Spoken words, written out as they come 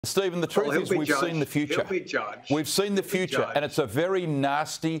Stephen, the truth is we've seen the future. He'll be judged. We've seen the future, and it's a very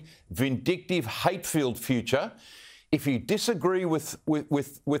nasty, vindictive, hate-filled future. If you disagree with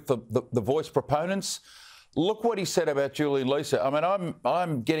the Voice proponents, look what he said about Julie and Lisa. I mean,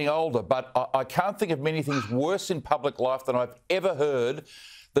 I'm getting older, but I can't think of many things worse in public life than I've ever heard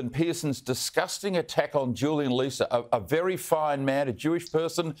than Pearson's disgusting attack on Julie and Lisa, a very fine man, a Jewish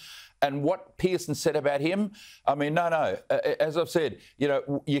person, and what Pearson said about him. I mean, no. As I've said, you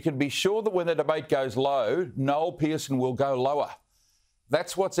know, you can be sure that when the debate goes low, Noel Pearson will go lower.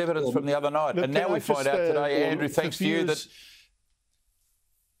 That's what's evidence from the other night. Look, and now we find out today, Andrew, thanks to you, that...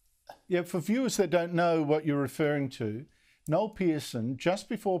 Yeah, for viewers that don't know what you're referring to, Noel Pearson, just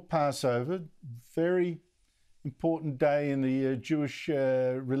before Passover, very important day in the Jewish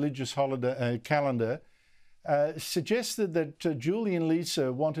religious holiday calendar, suggested that Julie and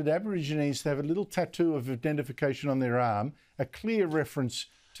Lisa wanted Aborigines to have a little tattoo of identification on their arm, a clear reference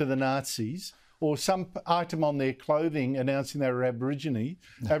to the Nazis, or some item on their clothing announcing they were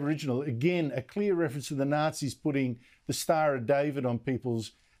Aboriginal. Again, a clear reference to the Nazis putting the Star of David on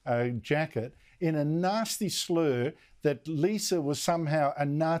people's jacket, in a nasty slur that Lisa was somehow a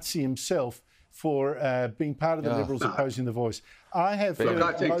Nazi himself for being part of the Liberals opposing the Voice. I have heard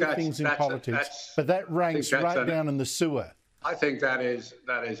low things in politics, but that ranks right down in the sewer. I think that is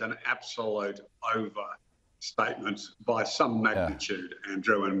an absolute overstatement by some magnitude,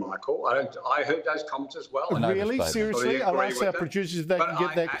 Andrew and Michael. I heard those comments as well. Really? Seriously? I'll ask our producers if they can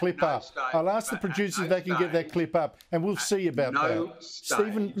get that clip up. I'll ask the producers if they can get that clip up, and we'll see about that.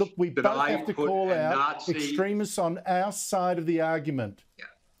 Stephen, look, we both have to call out extremists on our side of the argument. Yeah.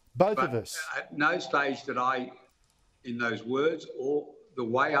 Both of us. At no stage did I, in those words or the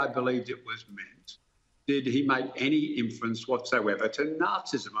way I believed it was meant, did he make any inference whatsoever to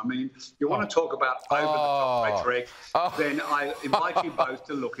Nazism. I mean, you want to talk about over-the-top rhetoric, then I invite you both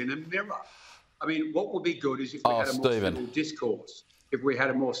to look in a mirror. I mean, what would be good is if we had a more civil discourse, if we had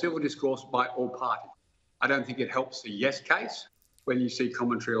a more civil discourse by all parties. I don't think it helps the yes case when you see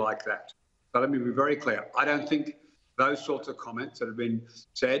commentary like that. But let me be very clear. I don't think those sorts of comments that have been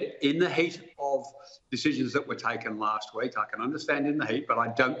said in the heat of decisions that were taken last week, I can understand in the heat, but I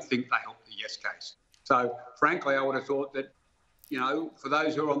don't think they help the yes case. So, frankly, I would have thought that, you know, for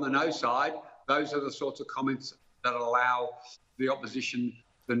those who are on the no side, those are the sorts of comments that allow the opposition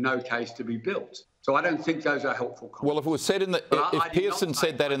the no case to be built. So I don't think those are helpful comments. Well, if it was said in the... If Pearson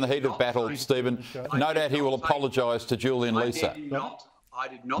said that in the heat of battle, Stephen, no doubt he will apologise to Julie and Lisa. I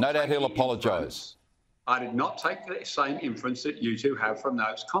did not. No doubt he'll apologise. I did not take the same inference that you two have from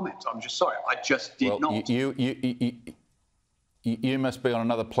those comments. I'm just sorry. I just did not. You must be on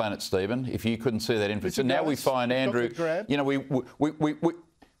another planet, Stephen, if you couldn't see that inference. And now we find Andrew... You know,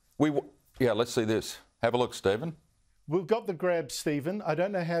 yeah, let's see this. Have a look, Stephen. We've got the grab, Stephen. I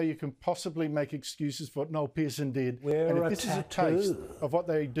don't know how you can possibly make excuses for what Noel Pearson did. We're and if this is a taste of what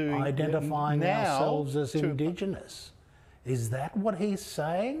they're doing identifying now ourselves as Indigenous. Is that what he's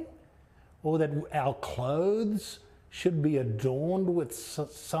saying? Or that our clothes should be adorned with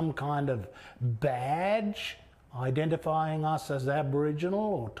some kind of badge identifying us as Aboriginal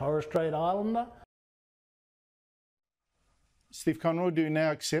or Torres Strait Islander? Steve Conroy, do you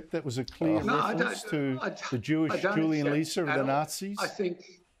now accept that was a clear reference to the Jewish Julie and Lisa of the Nazis?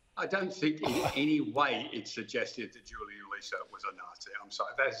 I don't think in any way it suggested that Julie and Lisa was a Nazi. I'm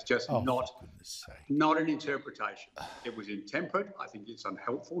sorry, that's just not an interpretation. It was intemperate. I think it's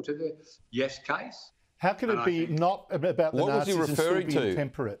unhelpful to the yes case. How can it be not about the Nazis and still be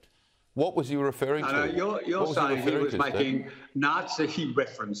intemperate? What was he referring to? You're saying he was making Nazi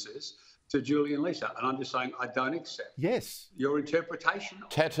references to Julie and Lisa, and I'm just saying I don't accept your interpretation.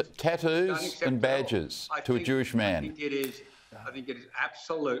 Tattoos and badges to a Jewish man. I think it is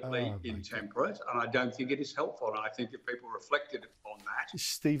absolutely intemperate, and I don't think it is helpful. And I think if people reflected on that,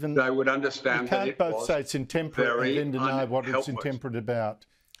 Stephen, they would understand that it was. You can't both say it's intemperate and then deny what it's intemperate about.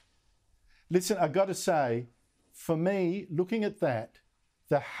 Listen, I've got to say, for me, looking at that,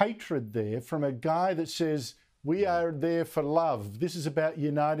 the hatred there from a guy that says, we are there for love, this is about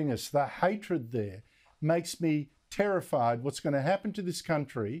uniting us, the hatred there makes me terrified what's going to happen to this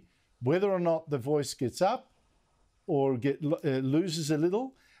country, whether or not the Voice gets up or loses a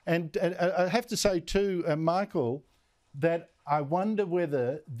little. And I have to say too, Michael, that I wonder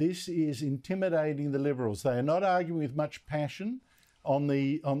whether this is intimidating the Liberals. They are not arguing with much passion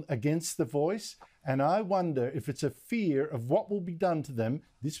against the Voice, and I wonder if it's a fear of what will be done to them.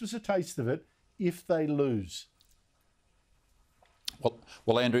 This was a taste of it if they lose.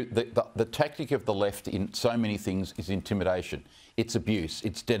 Well, Andrew, the tactic of the left in so many things is intimidation. It's abuse.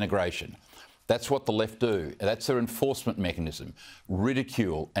 It's denigration. That's what the left do. That's their enforcement mechanism: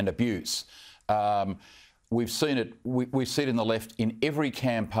 ridicule and abuse. We've seen it. We see it in the left in every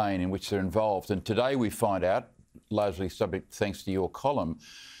campaign in which they're involved. And today we find out, largely subject thanks to your column,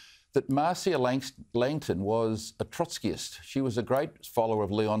 that Marcia Langton was a Trotskyist. She was a great follower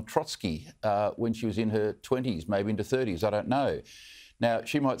of Leon Trotsky when she was in her 20s, maybe into 30s, I don't know. Now,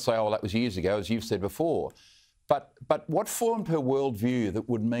 she might say, oh, well, that was years ago, as you've said before. But what formed her worldview that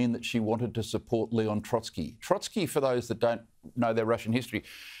would mean that she wanted to support Leon Trotsky? Trotsky, for those that don't know their Russian history,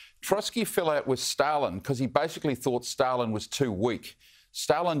 Trotsky fell out with Stalin because he basically thought Stalin was too weak.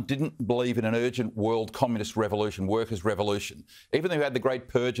 Stalin didn't believe in an urgent world communist revolution, workers' revolution. Even though he had the Great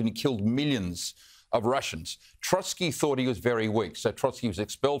Purge and he killed millions of Russians, Trotsky thought he was very weak. So Trotsky was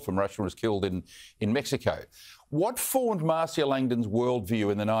expelled from Russia and was killed in Mexico. What formed Marcia Langton's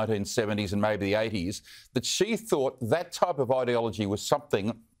worldview in the 1970s and maybe the 80s that she thought that type of ideology was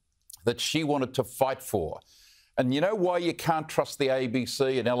something that she wanted to fight for? And you know why you can't trust the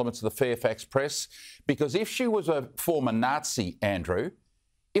ABC and elements of the Fairfax Press? Because if she was a former Nazi, Andrew,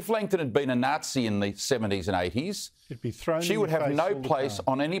 if Langton had been a Nazi in the 70s and 80s, she would have no place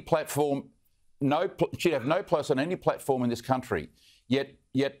on any platform. She'd have no place on any platform in this country.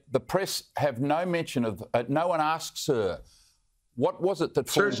 Yet the press have no mention of. No one asks her, what was it that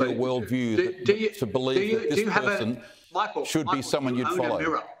formed your worldview to believe that this person should be someone you'd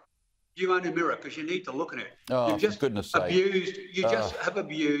follow? You own a mirror because you need to look at it. Oh, You've just for goodness sake. just have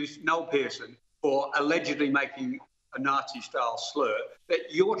abused Noel Pearson for allegedly making a Nazi-style slur that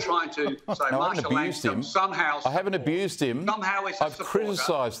you're trying to say Marcia Langton somehow... I haven't abused him. Somehow is I've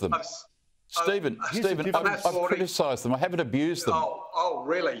criticised them. Stephen, I've criticised them. I haven't abused them. Oh,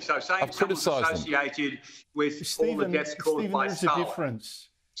 really? So saying someone's associated with all the deaths caused by Stalin. There's a difference.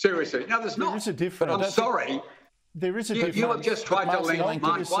 Seriously. No, there's not. There is a difference. I'm sorry. There is a difference. You have just tried to link,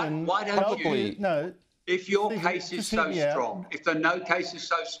 Mike. Why don't you? No. If your case is so strong, if the no case is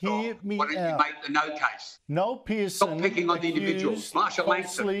so strong, why don't you make the no case? Noel Pearson. Stop picking on the individuals. Marcia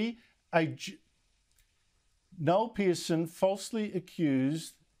Langton. Noel Pearson falsely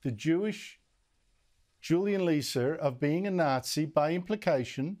accused the Jewish Julian Leeser of being a Nazi by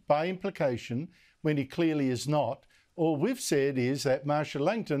implication, when he clearly is not. All we've said is that Marcia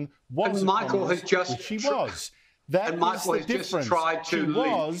Langton was and Michael has just which she was. That and Michael is the has difference. Just tried to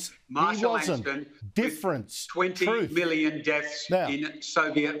link Marcia wasn't. Langton Difference. 20 million deaths in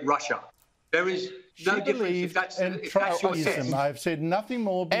Soviet Russia. There is no difference if that's your test. I've said nothing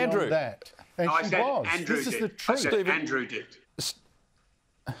more beyond that. And no, I said was. Andrew this did. is the truth. I said Andrew did.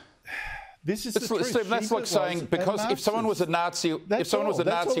 This is the truth. Stephen, that's like saying because if someone was a Nazi,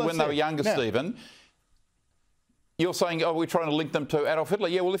 when they were younger, Stephen, you're saying, oh, we're trying to link them to Adolf Hitler.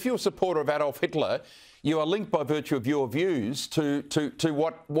 Yeah, well, if you're a supporter of Adolf Hitler, you are linked by virtue of your views to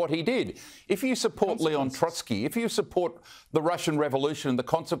what he did. If you support Leon Trotsky, if you support the Russian Revolution and the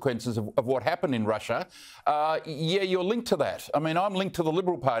consequences of what happened in Russia, yeah, you're linked to that. I mean, I'm linked to the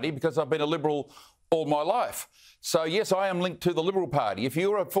Liberal Party because I've been a Liberal all my life. So, yes, I am linked to the Liberal Party. If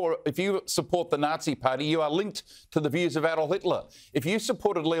you support the Nazi Party, you are linked to the views of Adolf Hitler. If you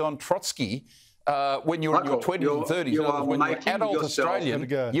supported Leon Trotsky, when you're in your 20s and 30s, when you're an adult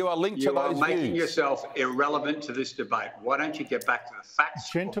Australian, you are linked to those views. You are making yourself irrelevant to this debate. Why don't you get back to the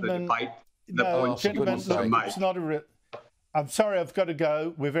facts of the debate? It's not I'm sorry, I've got to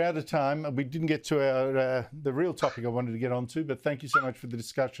go. We're out of time. We didn't get to our the real topic I wanted to get onto, but thank you so much for the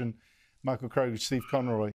discussion, Michael Kroger, Steve Conroy.